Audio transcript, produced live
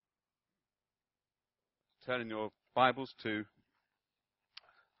Turn in your Bibles to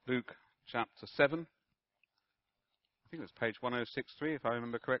Luke chapter 7. I think it's page 1063, if I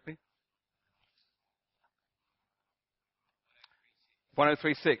remember correctly.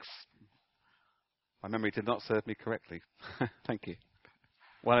 1036. My memory did not serve me correctly. Thank you.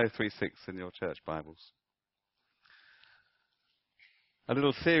 1036 in your church Bibles. A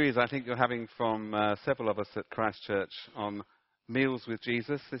little series I think you're having from several of us at Christ Church on meals with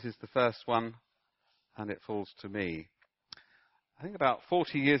Jesus. This is the first one, and it falls to me. I think about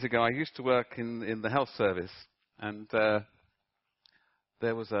 40 years ago I used to work in the health service, and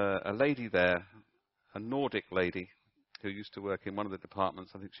there was a lady there, a Nordic lady, who used to work in one of the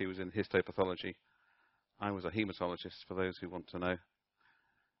departments. I think she was in histopathology. I was a haematologist, for those who want to know.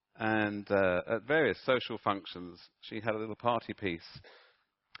 And at various social functions, she had a little party piece,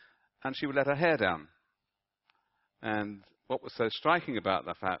 and she would let her hair down. And what was so striking about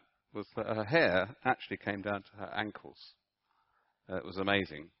the fact was that her hair actually came down to her ankles. It was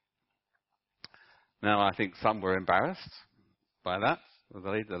amazing. Now, I think some were embarrassed by that.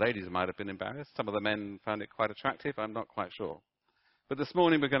 The ladies might have been embarrassed. Some of the men found it quite attractive. I'm not quite sure. But this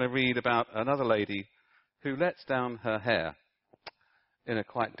morning we're going to read about another lady who lets down her hair in a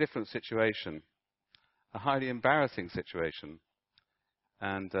quite different situation, a highly embarrassing situation.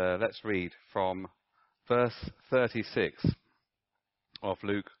 And let's read from verse 36 of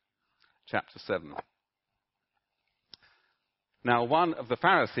Luke chapter 7. Now, one of the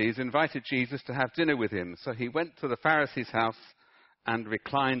Pharisees invited Jesus to have dinner with him, so he went to the Pharisee's house and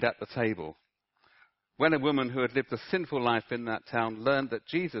reclined at the table. When a woman who had lived a sinful life in that town learned that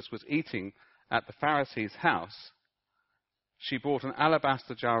Jesus was eating at the Pharisee's house, she brought an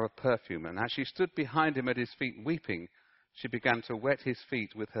alabaster jar of perfume, and as she stood behind him at his feet weeping, she began to wet his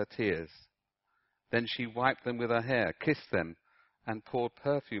feet with her tears. Then she wiped them with her hair, kissed them, and poured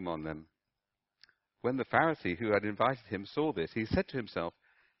perfume on them. When the Pharisee who had invited him saw this, he said to himself,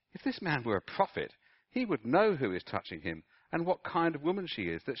 "If this man were a prophet, he would know who is touching him and what kind of woman she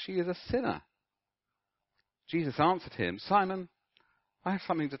is, that she is a sinner." Jesus answered him, "Simon, I have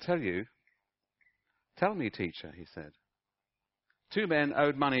something to tell you." "Tell me, teacher," he said. 2 men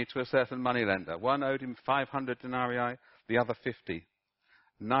owed money to a certain moneylender. One owed him 500 denarii, the other 50.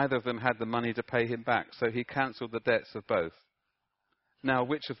 Neither of them had the money to pay him back, so he cancelled the debts of both. Now,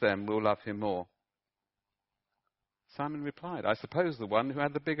 which of them will love him more? Simon replied, "I suppose the one who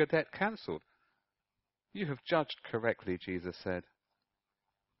had the bigger debt cancelled." "You have judged correctly," Jesus said.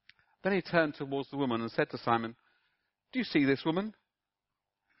 Then he turned towards the woman and said to Simon, "Do you see this woman?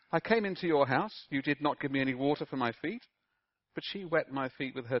 I came into your house. You did not give me any water for my feet, but she wet my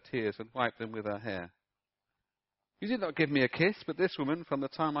feet with her tears and wiped them with her hair. You did not give me a kiss, but this woman, from the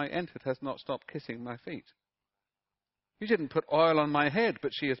time I entered, has not stopped kissing my feet. You didn't put oil on my head,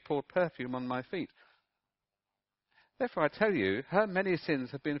 but she has poured perfume on my feet. Therefore I tell you, her many sins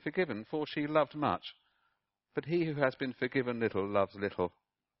have been forgiven, for she loved much. But he who has been forgiven little loves little."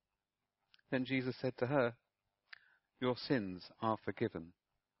 Then Jesus said to her, "Your sins are forgiven."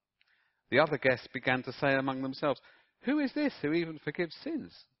 The other guests began to say among themselves, "Who is this who even forgives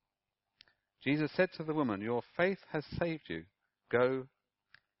sins?" Jesus said to the woman, "Your faith has saved you. Go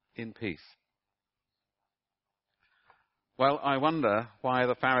in peace." Well, I wonder why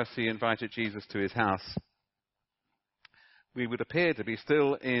the Pharisee invited Jesus to his house. We would appear to be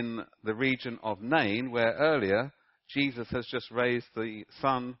still in the region of Nain, where earlier Jesus has just raised the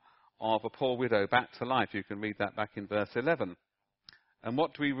son of a poor widow back to life. You can read that back in verse 11. And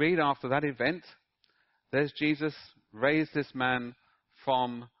what do we read after that event? There's Jesus raised this man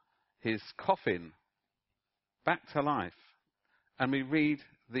from his coffin back to life. And we read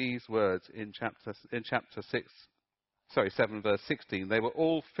these words in chapter 7, verse 16. They were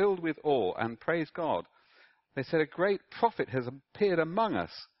all filled with awe and praised God. They said, "A great prophet has appeared among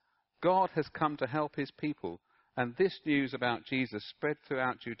us. God has come to help his people." And this news about Jesus spread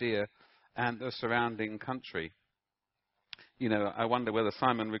throughout Judea and the surrounding country. You know, I wonder whether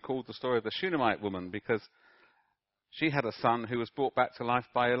Simon recalled the story of the Shunammite woman, because she had a son who was brought back to life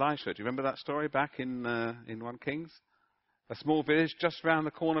by Elisha. Do you remember that story back in 1 Kings? A small village just round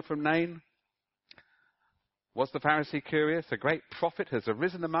the corner from Nain. Was the Pharisee curious? A great prophet has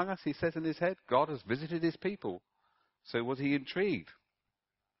arisen among us, he says in his head. God has visited his people. So was he intrigued?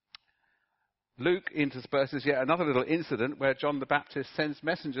 Luke intersperses yet another little incident where John the Baptist sends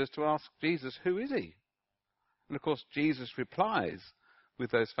messengers to ask Jesus, "Who is he?" And of course, Jesus replies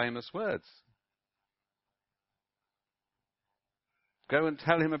with those famous words. Go and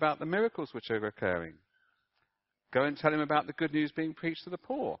tell him about the miracles which are occurring. Go and tell him about the good news being preached to the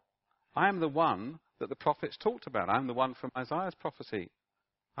poor. I am the one that the prophets talked about. I'm the one from Isaiah's prophecy.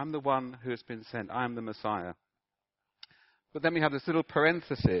 I'm the one who has been sent. I am the Messiah. But then we have this little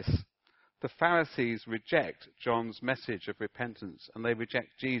parenthesis. The Pharisees reject John's message of repentance, and they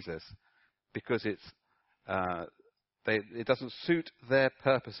reject Jesus because it doesn't suit their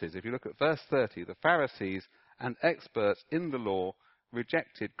purposes. If you look at verse 30, the Pharisees and experts in the law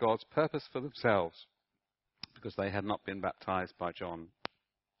rejected God's purpose for themselves because they had not been baptized by John.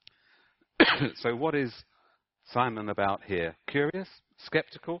 So what is Simon about here? Curious?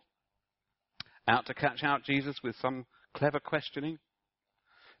 Skeptical? Out to catch out Jesus with some clever questioning?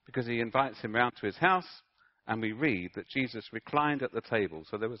 Because he invites him round to his house, and we read that Jesus reclined at the table.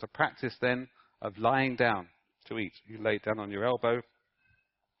 So there was a practice then of lying down to eat. You laid down on your elbow,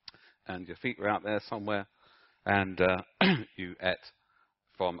 and your feet were out there somewhere, and you ate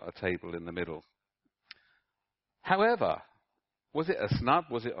from a table in the middle. However, was it a snub?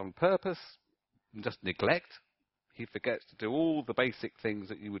 Was it on purpose? Just neglect? He forgets to do all the basic things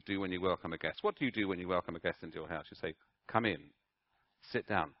that you would do when you welcome a guest. What do you do when you welcome a guest into your house? You say, come in, sit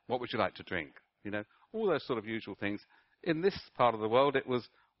down. What would you like to drink? You know, all those sort of usual things. In this part of the world, it was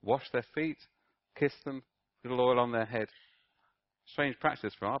wash their feet, kiss them, little oil on their head. Strange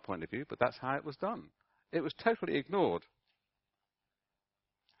practice from our point of view, but that's how it was done. It was totally ignored.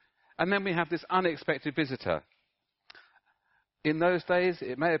 And then we have this unexpected visitor. In those days,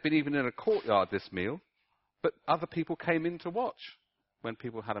 it may have been even in a courtyard, this meal, but other people came in to watch when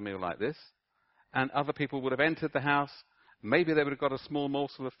people had a meal like this. And other people would have entered the house. Maybe they would have got a small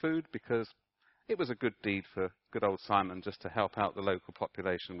morsel of food because it was a good deed for good old Simon just to help out the local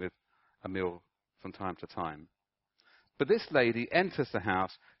population with a meal from time to time. But this lady enters the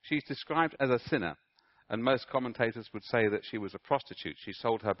house. She's described as a sinner. And most commentators would say that she was a prostitute. She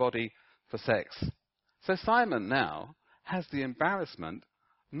sold her body for sex. So Simon now has the embarrassment,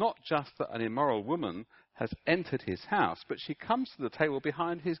 not just that an immoral woman has entered his house, but she comes to the table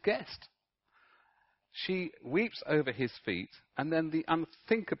behind his guest. She weeps over his feet, and then the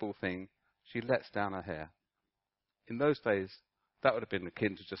unthinkable thing, she lets down her hair. In those days, that would have been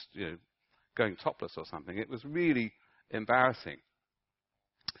akin to just, going topless or something. It was really embarrassing.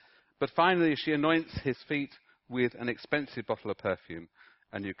 But finally, she anoints his feet with an expensive bottle of perfume,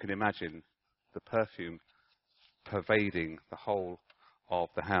 and you can imagine the perfume pervading the whole of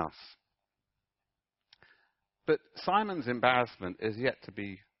the house. But Simon's embarrassment is yet to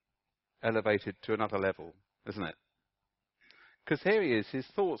be elevated to another level, isn't it? Because here he is, his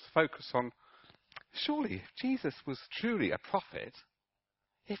thoughts focus on, surely if Jesus was truly a prophet,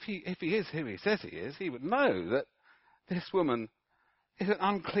 if he is who he says he is, he would know that this woman is an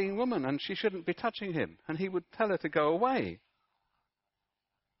unclean woman and she shouldn't be touching him, and he would tell her to go away.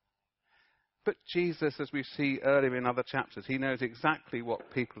 But Jesus, as we see earlier in other chapters, he knows exactly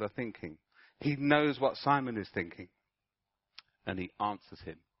what people are thinking. He knows what Simon is thinking. And he answers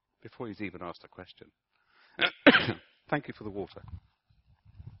him before he's even asked a question. Thank you for the water.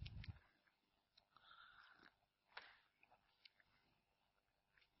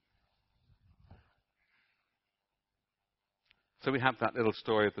 So we have that little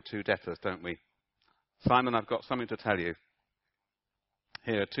story of the two debtors, don't we? Simon, I've got something to tell you.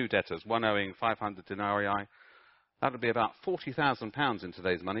 Here are two debtors, one owing 500 denarii. That would be about £40,000 in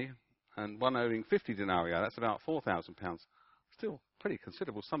today's money. And one owing 50 denarii, that's about £4,000. Still pretty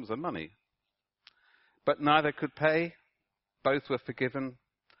considerable sums of money. But neither could pay. Both were forgiven.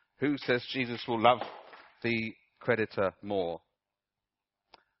 Who says Jesus will love the creditor more?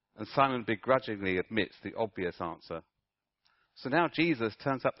 And Simon begrudgingly admits the obvious answer. So now Jesus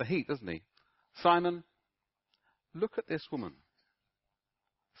turns up the heat, doesn't he? Simon, look at this woman.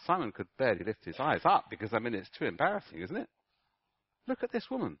 Simon could barely lift his eyes up because, it's too embarrassing, isn't it? Look at this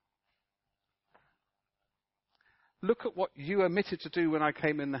woman. Look at what you omitted to do when I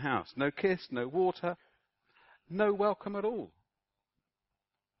came in the house. No kiss, no water, no welcome at all.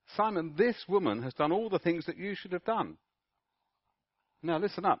 Simon, this woman has done all the things that you should have done. Now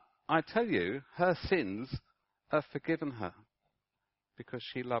listen up. I tell you, her sins are forgiven her because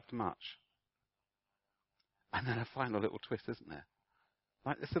she loved much. And then a final little twist, isn't there?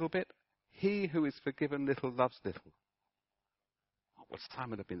 Like this little bit. He who is forgiven little loves little. What would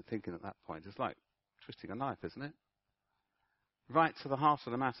Simon have been thinking at that point? It's like twisting a knife, isn't it? Right to the heart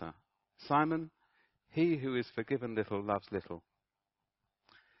of the matter. Simon, he who is forgiven little loves little.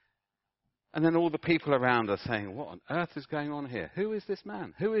 And then all the people around are saying, what on earth is going on here? Who is this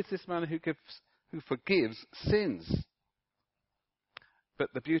man? Who is this man who forgives sins?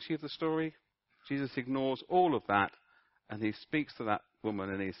 But the beauty of the story, Jesus ignores all of that, and he speaks to that woman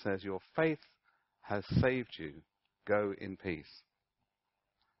and he says, your faith has saved you. Go in peace.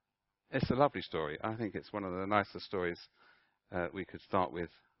 It's a lovely story. I think it's one of the nicest stories we could start with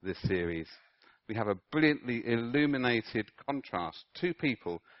this series. We have a brilliantly illuminated contrast. Two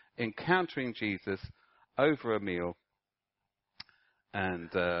people encountering Jesus over a meal. And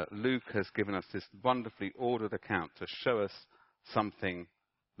Luke has given us this wonderfully ordered account to show us something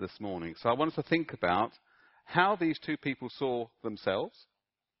this morning. So I want us to think about how these two people saw themselves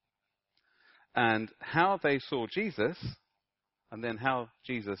and how they saw Jesus and then how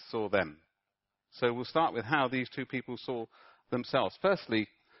Jesus saw them. So we'll start with how these two people saw themselves. Firstly,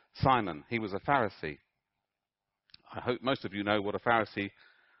 Simon. He was a Pharisee. I hope most of you know what a Pharisee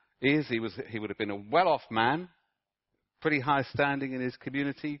is. He would have been a well-off man, pretty high standing in his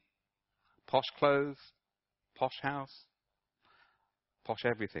community, posh clothes, posh house, posh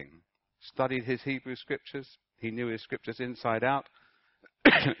everything. Studied his Hebrew scriptures. He knew his scriptures inside out.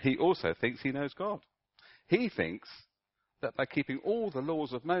 He also thinks he knows God. He thinks that by keeping all the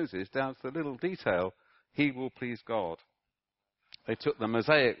laws of Moses down to the little detail, he will please God. They took the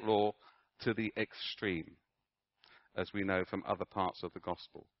Mosaic law to the extreme, as we know from other parts of the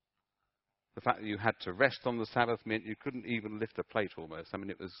gospel. The fact that you had to rest on the Sabbath meant you couldn't even lift a plate almost. I mean,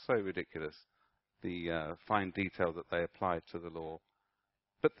 it was so ridiculous, the fine detail that they applied to the law.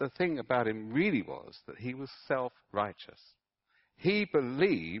 But the thing about him really was that he was self-righteous. He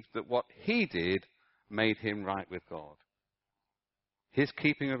believed that what he did made him right with God. His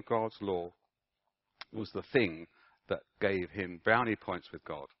keeping of God's law was the thing that gave him brownie points with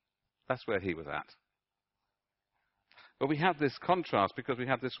God. That's where he was at. But we have this contrast because we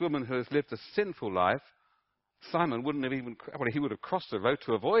have this woman who has lived a sinful life. Simon wouldn't have he would have crossed the road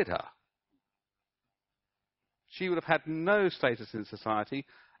to avoid her. She would have had no status in society,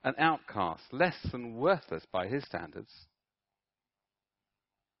 an outcast, less than worthless by his standards.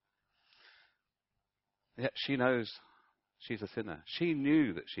 Yet she knows she's a sinner. She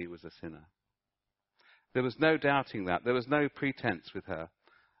knew that she was a sinner. There was no doubting that. There was no pretense with her.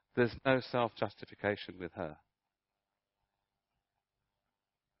 There's no self-justification with her.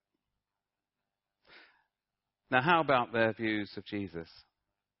 Now, how about their views of Jesus?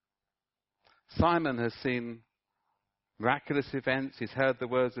 Simon has seen miraculous events. He's heard the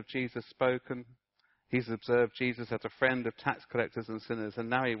words of Jesus spoken. He's observed Jesus as a friend of tax collectors and sinners, and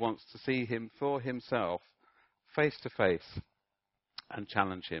now he wants to see him for himself, face to face, and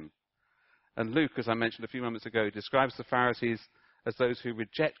challenge him. And Luke, as I mentioned a few moments ago, describes the Pharisees as those who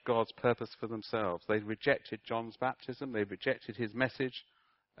reject God's purpose for themselves. They rejected John's baptism, they rejected his message,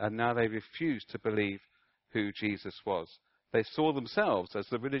 and now they refuse to believe who Jesus was. They saw themselves as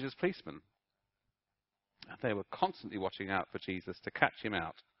the religious policemen. And they were constantly watching out for Jesus to catch him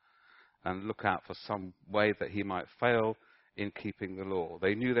out and look out for some way that he might fail in keeping the law.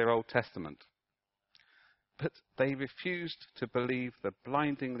 They knew their Old Testament. But they refused to believe the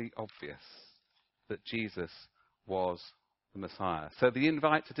blindingly obvious that Jesus was the Messiah. So the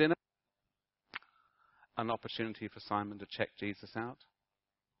invite to dinner, an opportunity for Simon to check Jesus out.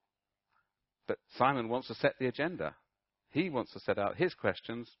 But Simon wants to set the agenda. He wants to set out his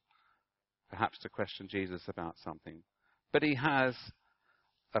questions, perhaps to question Jesus about something. But he has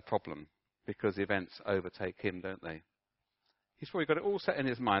a problem because events overtake him, don't they? He's probably got it all set in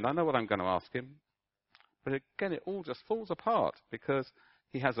his mind. I know what I'm going to ask him. But again, it all just falls apart because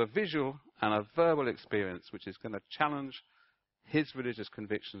he has a visual and a verbal experience which is going to challenge his religious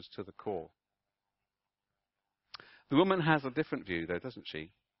convictions to the core. The woman has a different view, though, doesn't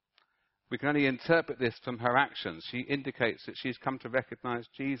she? We can only interpret this from her actions. She indicates that she's come to recognize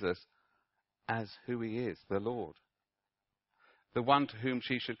Jesus as who he is, the Lord, the one to whom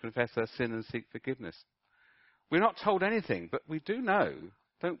she should confess her sin and seek forgiveness. We're not told anything, but we do know,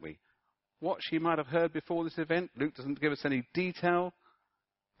 don't we, what she might have heard before this event. Luke doesn't give us any detail,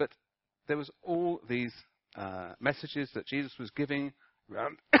 but there was all these messages that Jesus was giving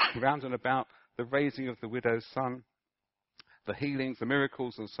round and about the raising of the widow's son, the healings, the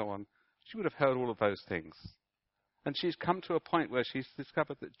miracles, and so on. She would have heard all of those things. And she's come to a point where she's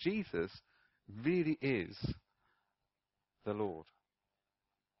discovered that Jesus really is the Lord,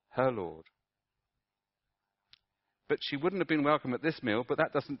 her Lord. But she wouldn't have been welcome at this meal, but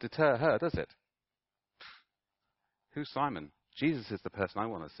that doesn't deter her, does it? Who's Simon? Jesus is the person I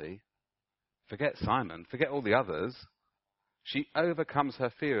want to see. Forget Simon, forget all the others. She overcomes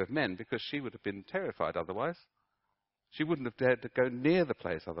her fear of men because she would have been terrified otherwise. She wouldn't have dared to go near the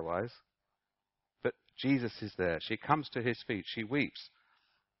place otherwise. But Jesus is there. She comes to his feet. She weeps.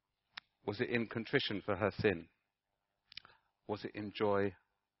 Was it in contrition for her sin? Was it in joy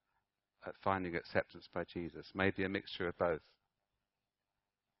at finding acceptance by Jesus? Maybe a mixture of both.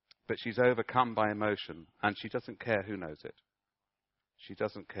 But she's overcome by emotion, and she doesn't care who knows it. She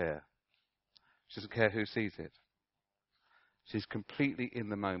doesn't care. She doesn't care who sees it. She's completely in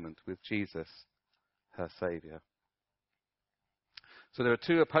the moment with Jesus, her Saviour. So there are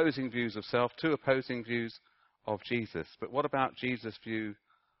two opposing views of self, two opposing views of Jesus. But what about Jesus' view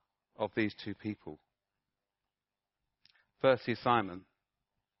of these two people? Firstly, Simon.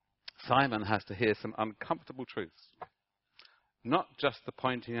 Simon has to hear some uncomfortable truths. Not just the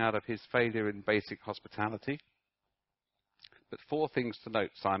pointing out of his failure in basic hospitality, but four things to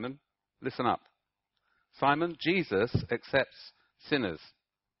note, Simon. Listen up. Simon, Jesus accepts sinners.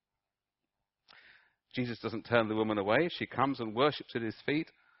 Jesus doesn't turn the woman away. She comes and worships at his feet,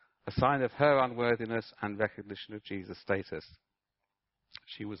 a sign of her unworthiness and recognition of Jesus' status.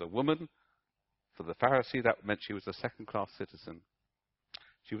 She was a woman. For the Pharisee, that meant she was a second-class citizen.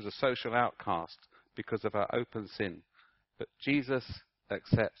 She was a social outcast because of her open sin. But Jesus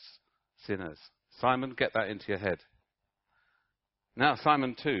accepts sinners. Simon, get that into your head. Now,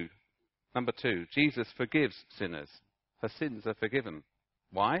 Simon 2. Number 2, Jesus forgives sinners. Her sins are forgiven.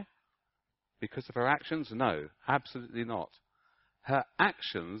 Why? Because of her actions? No, absolutely not. Her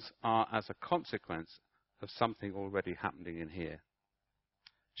actions are as a consequence of something already happening in here.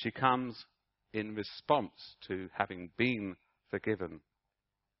 She comes in response to having been forgiven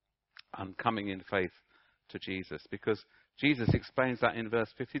and coming in faith to Jesus. Because Jesus explains that in verse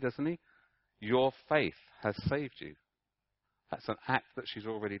 50, doesn't he? Your faith has saved you. That's an act that she's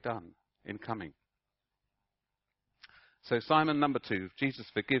already done in coming. So Simon number 2, Jesus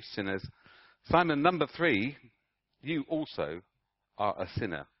forgives sinners. Simon number 3, you also are a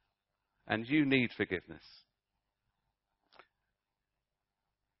sinner and you need forgiveness.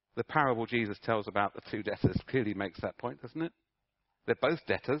 The parable Jesus tells about the two debtors clearly makes that point, doesn't it? They're both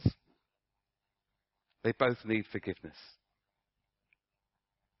debtors. They both need forgiveness.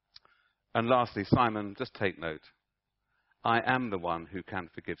 And lastly, Simon, just take note. I am the one who can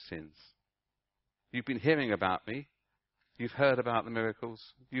forgive sins. You've been hearing about me. You've heard about the miracles.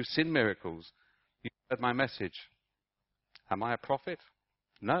 You've seen miracles. You've heard my message. Am I a prophet?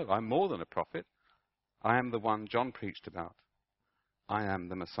 No, I'm more than a prophet. I am the one John preached about. I am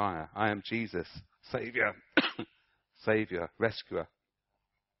the Messiah. I am Jesus, Saviour, Saviour, Rescuer.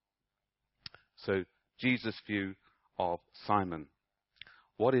 So, Jesus' view of Simon.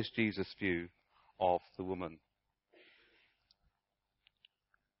 What is Jesus' view of the woman?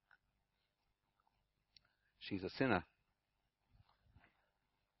 She's a sinner.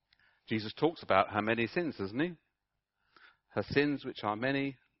 Jesus talks about her many sins, doesn't he? Her sins, which are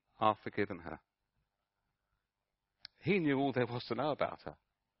many, are forgiven her. He knew all there was to know about her.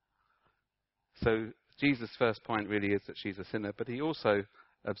 So Jesus' first point really is that she's a sinner, but he also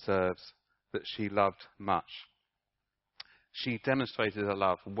observes that she loved much. She demonstrated her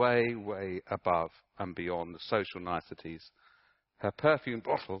love way, way above and beyond the social niceties. Her perfume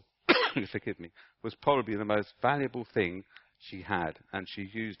bottle, forgive me, was probably the most valuable thing she had, and she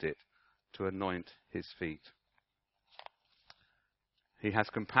used it to anoint his feet. He has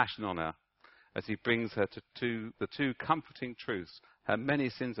compassion on her as he brings her to the two comforting truths. Her many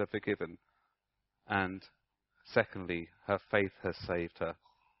sins are forgiven, and secondly, her faith has saved her.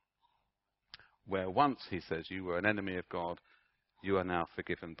 Where once, he says, you were an enemy of God, you are now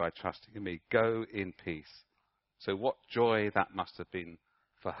forgiven by trusting in me. Go in peace. So what joy that must have been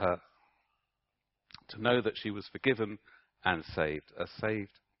for her to know that she was forgiven and saved, a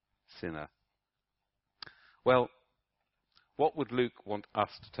saved sinner. Well, what would Luke want us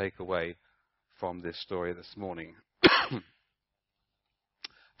to take away from this story this morning?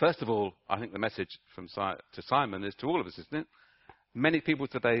 First of all, I think the message to Simon is to all of us, isn't it? Many people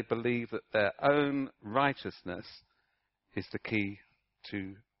today believe that their own righteousness is the key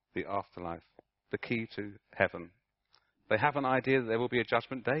to the afterlife, the key to heaven. They have an idea that there will be a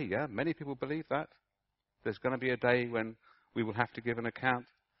judgment day, yeah? Many people believe that. There's going to be a day when we will have to give an account.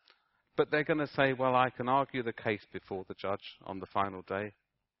 But they're going to say, well, I can argue the case before the judge on the final day.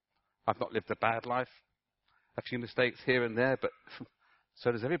 I've not lived a bad life. A few mistakes here and there, but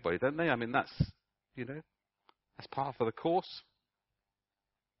so does everybody, don't they? I mean, that's part of the course.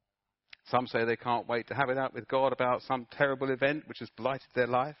 Some say they can't wait to have it out with God about some terrible event which has blighted their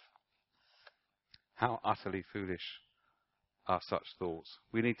life. How utterly foolish are such thoughts.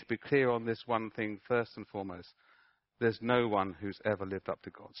 We need to be clear on this one thing first and foremost. There's no one who's ever lived up to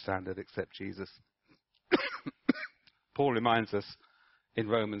God's standard except Jesus. Paul reminds us in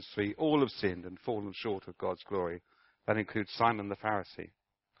Romans 3, all have sinned and fallen short of God's glory. That includes Simon the Pharisee.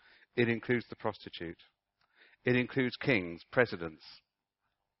 It includes the prostitute. It includes kings, presidents,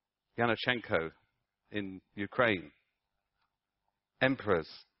 Yanukovych in Ukraine, emperors,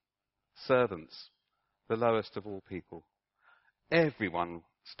 servants, the lowest of all people. Everyone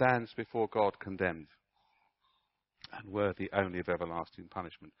stands before God condemned. and worthy only of everlasting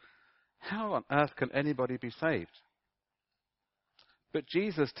punishment. How on earth can anybody be saved? But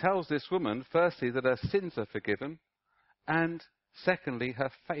Jesus tells this woman, firstly, that her sins are forgiven, and secondly,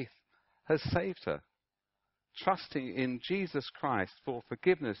 her faith has saved her. Trusting in Jesus Christ for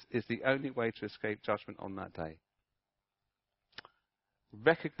forgiveness is the only way to escape judgment on that day.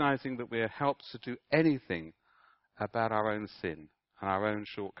 Recognizing that we are helped to do anything about our own sin and our own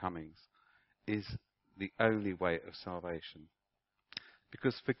shortcomings is the only way of salvation.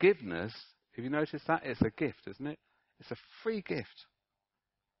 Because forgiveness, if you notice that, it's a gift, isn't it? It's a free gift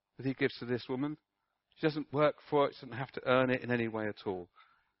that he gives to this woman. She doesn't work for it, she doesn't have to earn it in any way at all.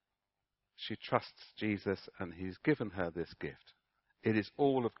 She trusts Jesus and he's given her this gift. It is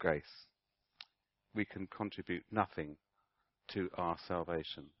all of grace. We can contribute nothing to our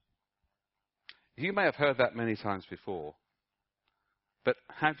salvation. You may have heard that many times before, but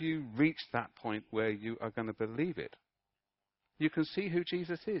have you reached that point where you are going to believe it? You can see who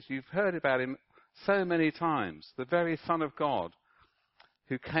Jesus is. You've heard about him so many times, the very Son of God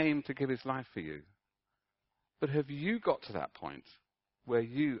who came to give his life for you. But have you got to that point where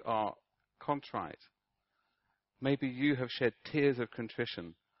you are contrite? Maybe you have shed tears of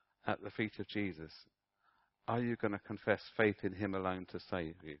contrition at the feet of Jesus. Are you going to confess faith in him alone to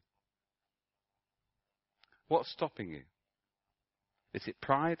save you? What's stopping you? Is it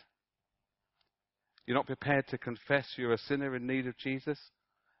pride? You're not prepared to confess you're a sinner in need of Jesus?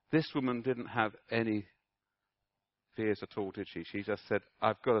 This woman didn't have any fears at all, did she? She just said,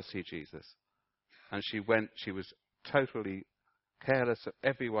 I've got to see Jesus. And she went. She was totally careless of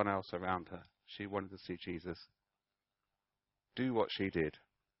everyone else around her. She wanted to see Jesus. Do what she did.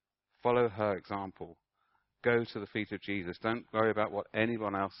 Follow her example. Go to the feet of Jesus. Don't worry about what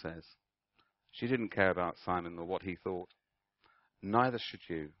anyone else says. She didn't care about Simon or what he thought. Neither should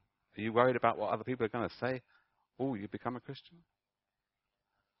you. Are you worried about what other people are going to say? Oh, you become a Christian?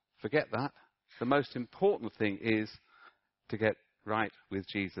 Forget that. The most important thing is to get right with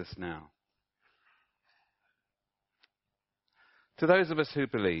Jesus now. To those of us who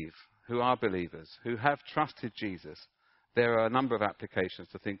believe, who are believers, who have trusted Jesus, there are a number of applications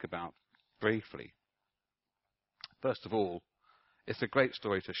to think about briefly. First of all, it's a great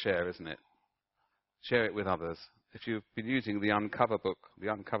story to share, isn't it? Share it with others. If you've been using the Uncover book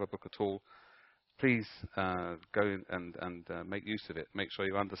at all, please go and make use of it. Make sure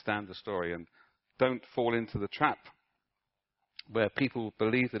you understand the story and don't fall into the trap where people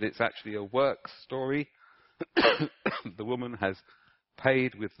believe that it's actually a works story. The woman has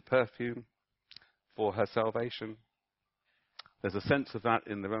paid with the perfume for her salvation. There's a sense of that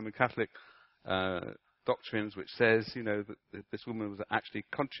in the Roman Catholic doctrines, which says, that this woman was actually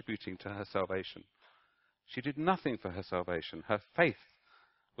contributing to her salvation. She did nothing for her salvation. Her faith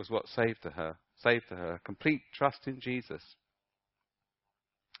was what saved her, complete trust in Jesus.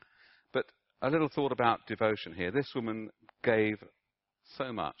 But a little thought about devotion here. This woman gave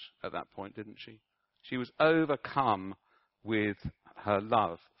so much at that point, didn't she? She was overcome with her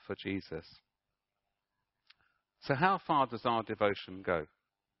love for Jesus. So how far does our devotion go?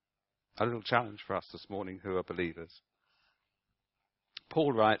 A little challenge for us this morning who are believers.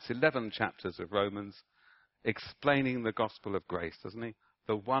 Paul writes 11 chapters of Romans explaining the gospel of grace, doesn't he?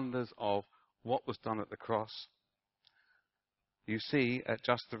 The wonders of what was done at the cross. You see, at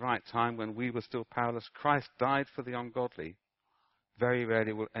just the right time when we were still powerless, Christ died for the ungodly. Very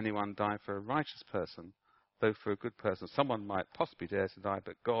rarely will anyone die for a righteous person, though for a good person someone might possibly dare to die,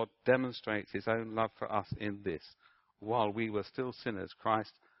 but God demonstrates his own love for us in this. While we were still sinners,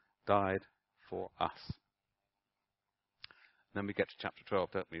 Christ died for us. Then we get to chapter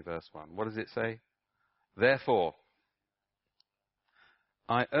 12, don't we, verse 1. What does it say? Therefore,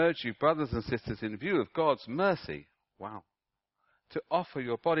 I urge you, brothers and sisters, in view of God's mercy, to offer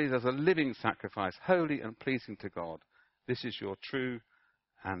your bodies as a living sacrifice, holy and pleasing to God. This is your true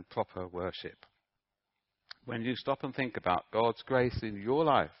and proper worship. When you stop and think about God's grace in your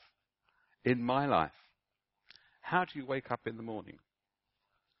life, in my life, how do you wake up in the morning?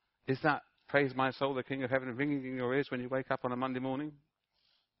 Is that praise my soul, the King of heaven, ringing in your ears when you wake up on a Monday morning?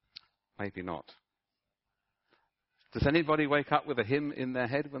 Maybe not. Does anybody wake up with a hymn in their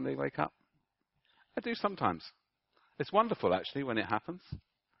head when they wake up? I do sometimes. It's wonderful, actually, when it happens.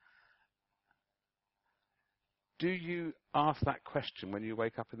 Do you ask that question when you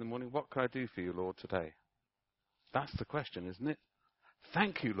wake up in the morning? What can I do for you, Lord, today? That's the question, isn't it?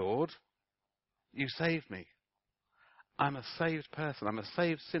 Thank you, Lord. You saved me. I'm a saved person. I'm a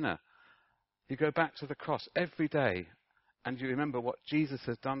saved sinner. You go back to the cross every day and you remember what Jesus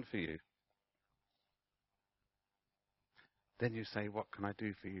has done for you. Then you say, what can I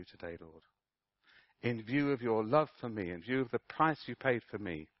do for you today, Lord? in view of your love for me, in view of the price you paid for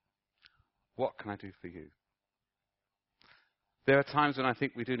me, what can I do for you? There are times when I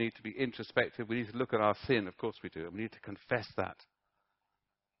think we do need to be introspective. We need to look at our sin. Of course we do. And we need to confess that.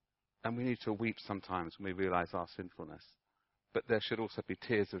 And we need to weep sometimes when we realize our sinfulness. But there should also be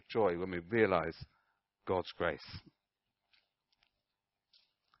tears of joy when we realize God's grace.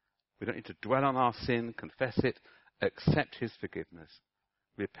 We don't need to dwell on our sin, confess it, accept his forgiveness,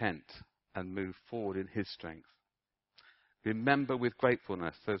 repent, and move forward in his strength. Remember with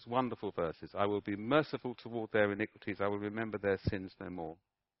gratefulness those wonderful verses. I will be merciful toward their iniquities. I will remember their sins no more.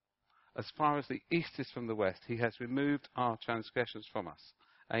 As far as the east is from the west, he has removed our transgressions from us.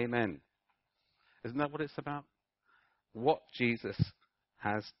 Amen. Isn't that what it's about? What Jesus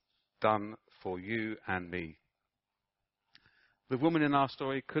has done for you and me. The woman in our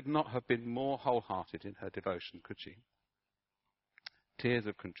story could not have been more wholehearted in her devotion, could she? Tears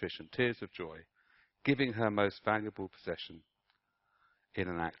of contrition, tears of joy, giving her most valuable possession in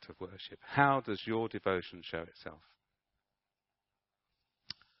an act of worship. How does your devotion show itself?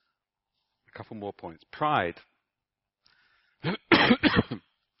 A couple more points. Pride.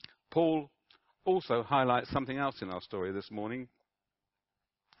 Paul also highlights something else in our story this morning.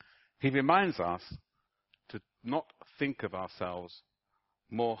 He reminds us to not think of ourselves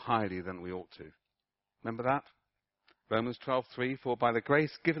more highly than we ought to. Remember that? Romans 12:3, for by the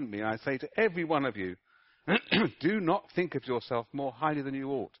grace given me, I say to every one of you, do not think of yourself more highly than you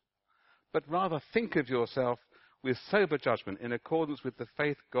ought, but rather think of yourself with sober judgment in accordance with the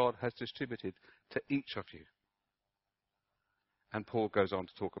faith God has distributed to each of you. And Paul goes on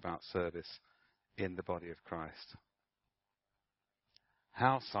to talk about service in the body of Christ.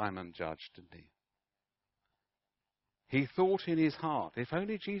 How Simon judged, didn't he? He thought in his heart, if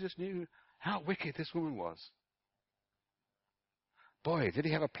only Jesus knew how wicked this woman was. Boy, did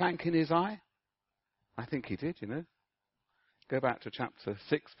he have a plank in his eye? I think he did, you know. Go back to chapter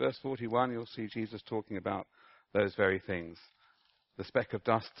 6, verse 41, you'll see Jesus talking about those very things. The speck of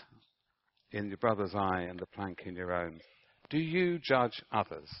dust in your brother's eye and the plank in your own. Do you judge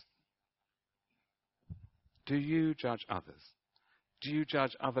others? Do you judge others? Do you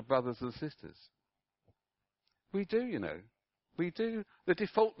judge other brothers and sisters? We do, you know. We do. The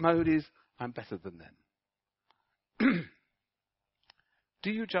default mode is, I'm better than them. Do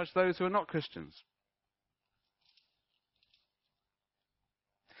you judge those who are not Christians?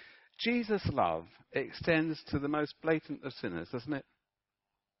 Jesus' love extends to the most blatant of sinners, doesn't it?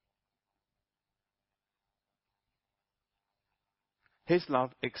 His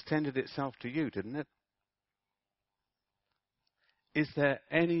love extended itself to you, didn't it? Is there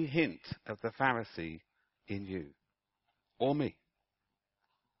any hint of the Pharisee in you or me?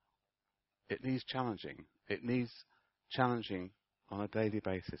 It needs challenging. It needs challenging on a daily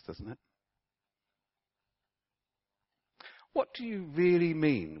basis, doesn't it? What do you really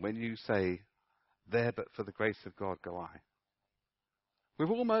mean when you say, there but for the grace of God go I? We're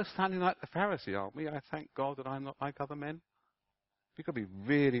almost sounding like the Pharisee, aren't we? I thank God that I'm not like other men. We've got to be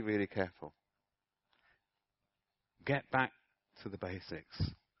really, really careful. Get back to the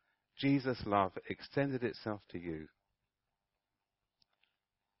basics. Jesus' love extended itself to you.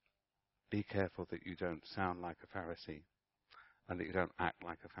 Be careful that you don't sound like a Pharisee and that you don't act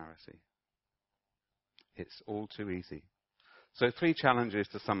like a Pharisee. It's all too easy. So 3 challenges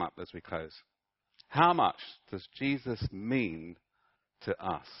to sum up as we close. How much does Jesus mean to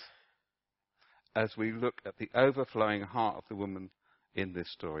us as we look at the overflowing heart of the woman in this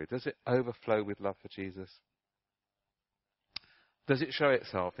story? Does it overflow with love for Jesus? Does it show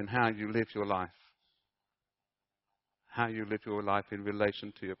itself in how you live your life? How you live your life in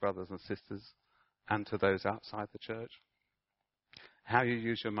relation to your brothers and sisters and to those outside the church? How you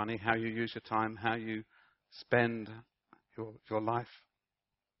use your money, how you use your time, how you spend your life?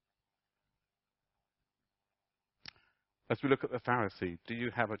 As we look at the Pharisee, do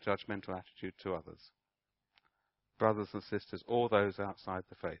you have a judgmental attitude to others? Brothers and sisters, or those outside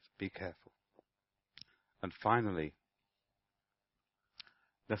the faith, be careful. And finally,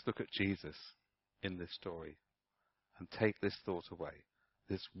 let's look at Jesus in this story and take this thought away.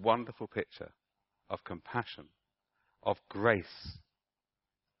 This wonderful picture of compassion, of grace.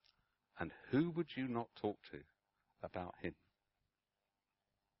 And who would you not talk to about him?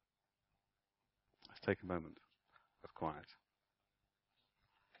 Let's take a moment of quiet.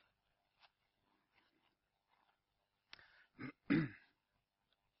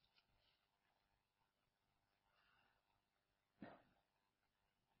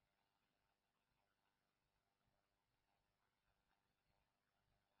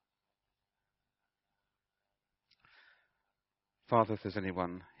 Father, if there's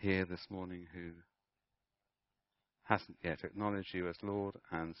anyone here this morning who hasn't yet acknowledged you as Lord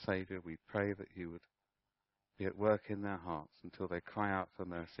and Saviour, we pray that you would be at work in their hearts until they cry out for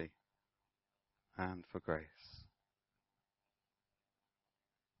mercy and for grace.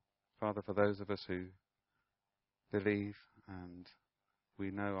 Father, for those of us who believe and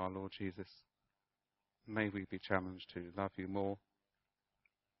we know our Lord Jesus, may we be challenged to love you more,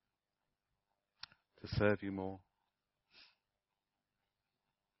 to serve you more.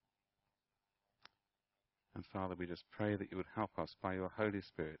 And Father, we just pray that you would help us by your Holy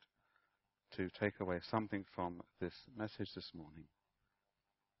Spirit to take away something from this message this morning.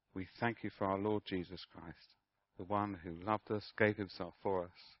 We thank you for our Lord Jesus Christ, the one who loved us, gave himself for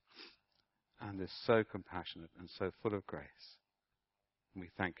us, and is so compassionate and so full of grace. And we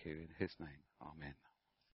thank you in his name. Amen.